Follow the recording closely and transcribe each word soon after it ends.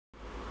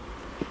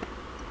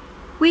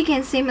We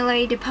can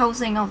simulate the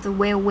pulsing of the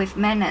wheel with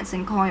magnets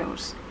and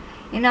coils.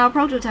 In our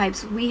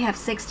prototypes, we have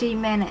 60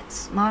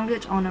 magnets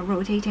mounted on a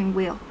rotating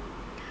wheel.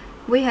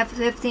 We have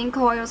 15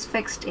 coils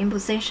fixed in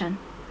position,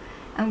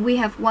 and we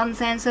have one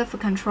sensor for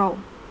control.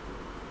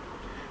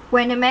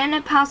 When the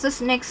magnet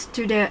passes next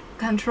to the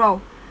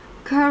control,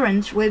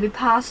 current will be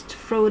passed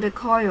through the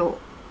coil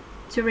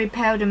to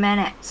repel the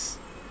magnets.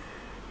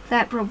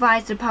 That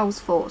provides the pulse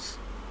force.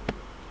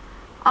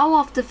 Out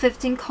of the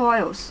 15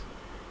 coils,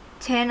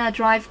 10 are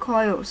drive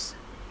coils,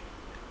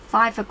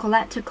 5 are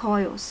collector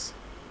coils.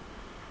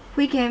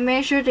 We can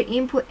measure the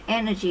input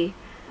energy,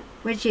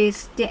 which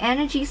is the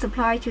energy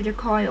supplied to the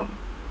coil.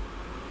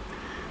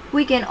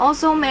 We can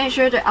also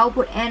measure the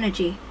output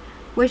energy,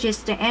 which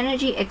is the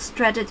energy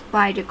extracted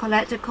by the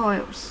collector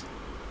coils.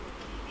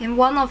 In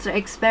one of the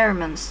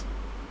experiments,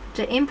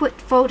 the input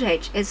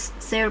voltage is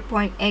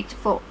 0.8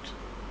 volt.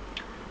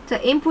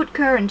 The input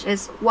current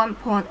is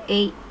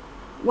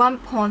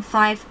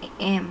 1.5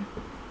 amp,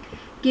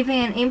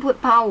 giving an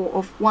input power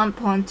of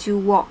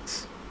 1.2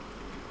 watts.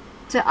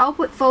 The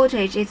output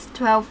voltage is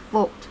 12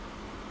 volt.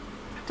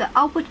 The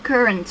output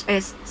current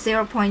is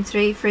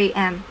 0.33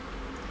 amp,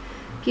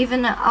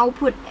 giving an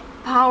output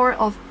power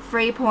of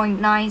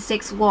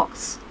 3.96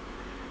 watts.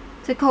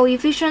 The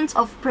coefficient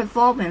of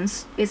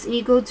performance is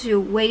equal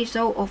to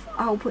ratio of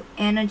output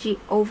energy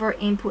over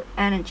input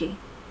energy.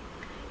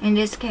 In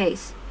this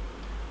case,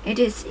 it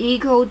is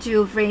equal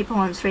to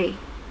 3.3.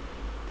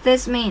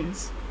 This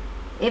means,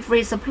 if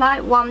we supply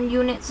 1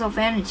 unit of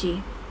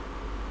energy,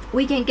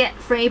 we can get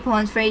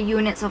 3.3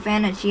 units of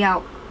energy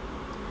out.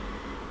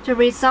 The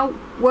result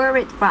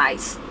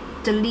verifies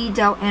the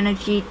lead-out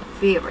energy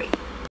theory.